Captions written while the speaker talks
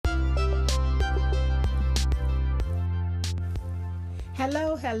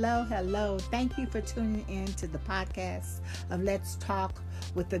Hello, hello, hello. Thank you for tuning in to the podcast of Let's Talk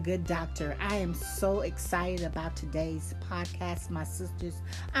with the Good Doctor. I am so excited about today's podcast, my sisters.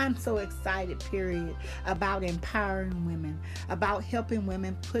 I'm so excited, period, about empowering women, about helping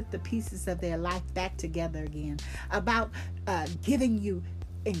women put the pieces of their life back together again, about giving you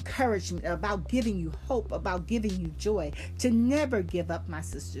encouragement, about giving you hope, about giving you joy, to never give up, my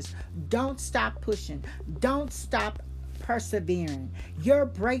sisters. Don't stop pushing. Don't stop persevering. Your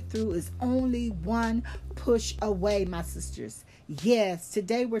breakthrough is only one push away, my sisters. Yes,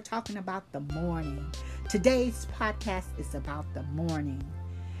 today we're talking about the morning. Today's podcast is about the morning.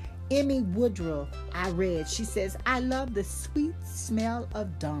 Emmy Woodruff, I read, she says, I love the sweet smell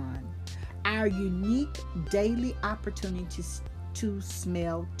of dawn, our unique daily opportunity to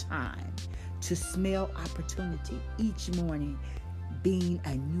smell time, to smell opportunity each morning being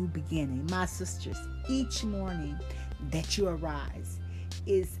a new beginning. My sisters, each morning that you arise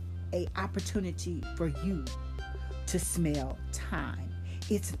is an opportunity for you to smell time.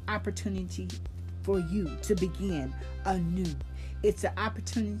 It's an opportunity for you to begin anew. It's an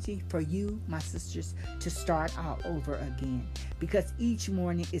opportunity for you, my sisters, to start all over again, because each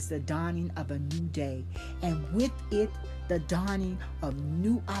morning is the dawning of a new day, and with it, the dawning of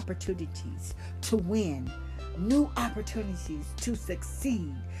new opportunities to win, new opportunities to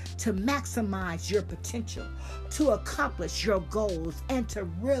succeed, to maximize your potential, to accomplish your goals, and to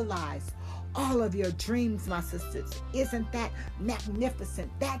realize all of your dreams, my sisters. Isn't that magnificent?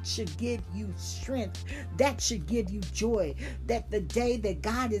 That should give you strength. That should give you joy. That the day that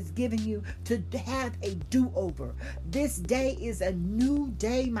God is giving you to have a do-over. This day is a new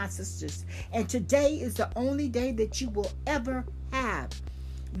day, my sisters. And today is the only day that you will ever have.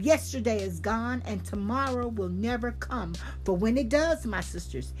 Yesterday is gone and tomorrow will never come. For when it does, my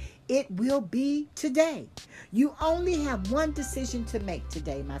sisters, it will be today. You only have one decision to make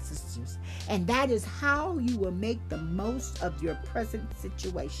today, my sisters, and that is how you will make the most of your present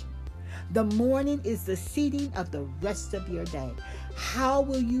situation. The morning is the seeding of the rest of your day. How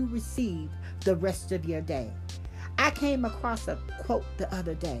will you receive the rest of your day? I came across a quote the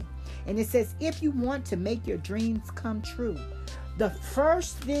other day, and it says, if you want to make your dreams come true, the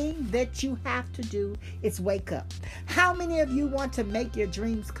first thing that you have to do is wake up. How many of you want to make your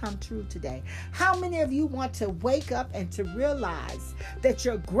dreams come true today? How many of you want to wake up and to realize that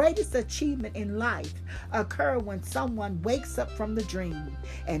your greatest achievement in life occurs when someone wakes up from the dream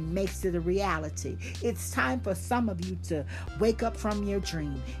and makes it a reality? It's time for some of you to wake up from your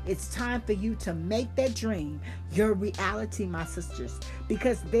dream. It's time for you to make that dream your reality, my sisters,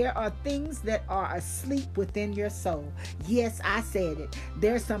 because there are things that are asleep within your soul. Yes, I said it.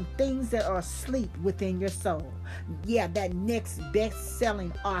 There's some things that are asleep within your soul. Yeah, that next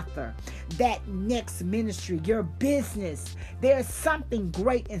best-selling author, that next ministry, your business. There's something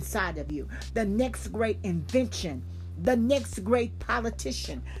great inside of you. The next great invention, the next great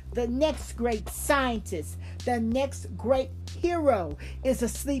politician, the next great scientist, the next great hero is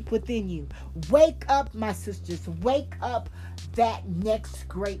asleep within you. Wake up, my sisters. Wake up that next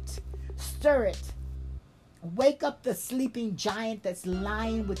great. Stir it. Wake up the sleeping giant that's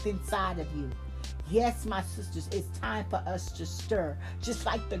lying within inside of you. Yes, my sisters, it's time for us to stir. Just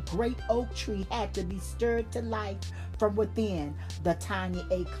like the great oak tree had to be stirred to life from within the tiny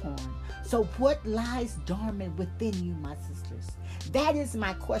acorn. So what lies dormant within you, my sisters? That is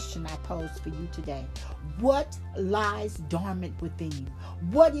my question I pose for you today. What lies dormant within you?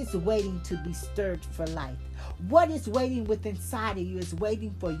 What is waiting to be stirred for life? What is waiting within inside of you is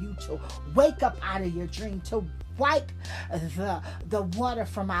waiting for you to wake up out of your dream, to wipe the water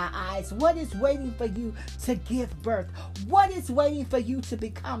from our eyes. What is waiting for you to give birth? What is waiting for you to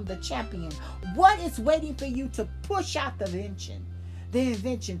become the champion? What is waiting for you to push out the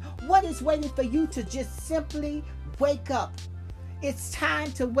invention? What is waiting for you to just simply wake up? It's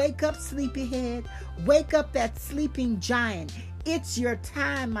time to wake up, sleepyhead. Wake up that sleeping giant. It's your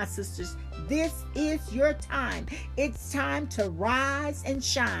time, my sisters. This is your time. It's time to rise and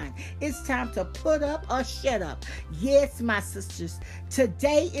shine. It's time to put up or shut up. Yes, my sisters.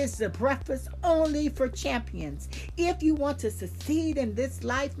 Today is the breakfast only for champions. If you want to succeed in this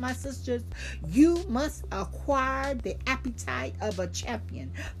life, my sisters, you must acquire the appetite of a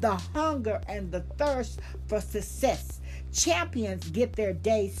champion, the hunger and the thirst for success. Champions get their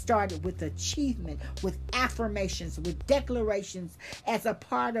day started with achievement, with affirmations, with declarations as a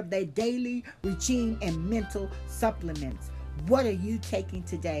part of their daily routine and mental supplements. What are you taking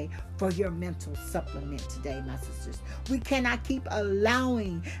today for your mental supplement today, my sisters? We cannot keep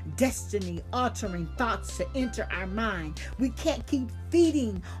allowing destiny altering thoughts to enter our mind. We can't keep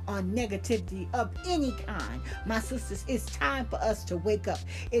feeding on negativity of any kind. My sisters, it's time for us to wake up.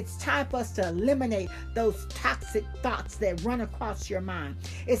 It's time for us to eliminate those toxic thoughts that run across your mind.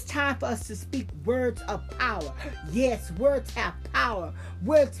 It's time for us to speak words of power. Yes, words have power.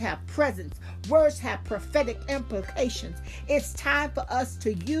 Words have presence. Words have prophetic implications. It's time for us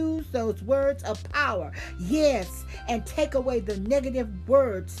to use those words of power. Yes, and take away the negative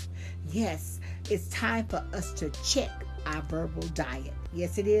words. Yes, it's time for us to check our verbal diet.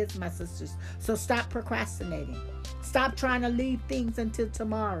 Yes, it is, my sisters. So stop procrastinating. Stop trying to leave things until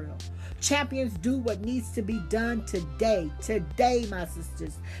tomorrow. Champions do what needs to be done today. Today, my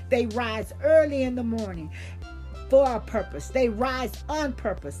sisters. They rise early in the morning for a purpose. They rise on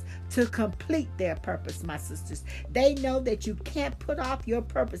purpose to complete their purpose, my sisters. They know that you can't put off your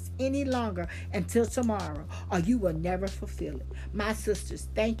purpose any longer until tomorrow, or you will never fulfill it. My sisters,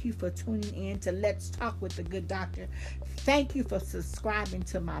 thank you for tuning in to Let's Talk with the Good Doctor. Thank you for subscribing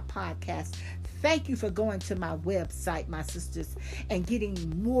to my podcast. Thank you for going to my website, my sisters, and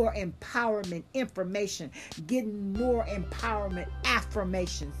getting more empowerment information, getting more empowerment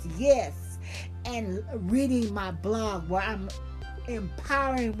affirmations. Yes. And reading my blog where I'm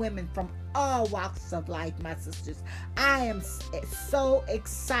empowering women from all walks of life, my sisters. I am so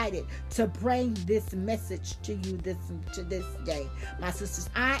excited to bring this message to you to this day, my sisters.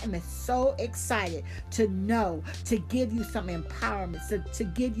 I am so excited to know, to give you some empowerment, to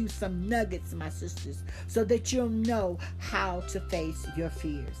give you some nuggets, my sisters, so that you'll know how to face your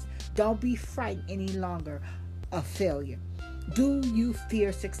fears. Don't be frightened any longer of failure. Do you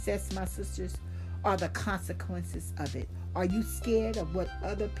fear success, my sisters, or the consequences of it? Are you scared of what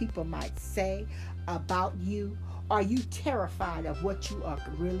other people might say about you? Are you terrified of what you are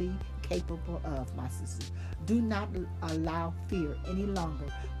really capable of, my sisters? Do not allow fear any longer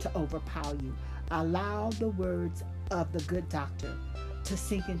to overpower you. Allow the words of the good doctor to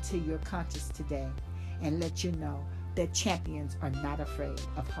sink into your conscious today and let you know that champions are not afraid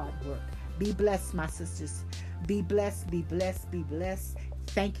of hard work. Be blessed, my sisters. Be blessed, be blessed, be blessed.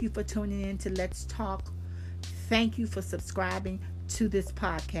 Thank you for tuning in to Let's Talk. Thank you for subscribing to this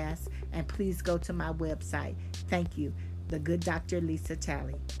podcast. And please go to my website. Thank you. The Good Dr. Lisa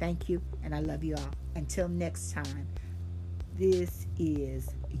Talley. Thank you, and I love you all. Until next time, this is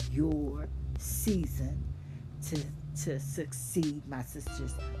your season to succeed, my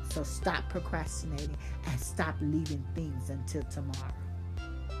sisters. So stop procrastinating and stop leaving things until tomorrow.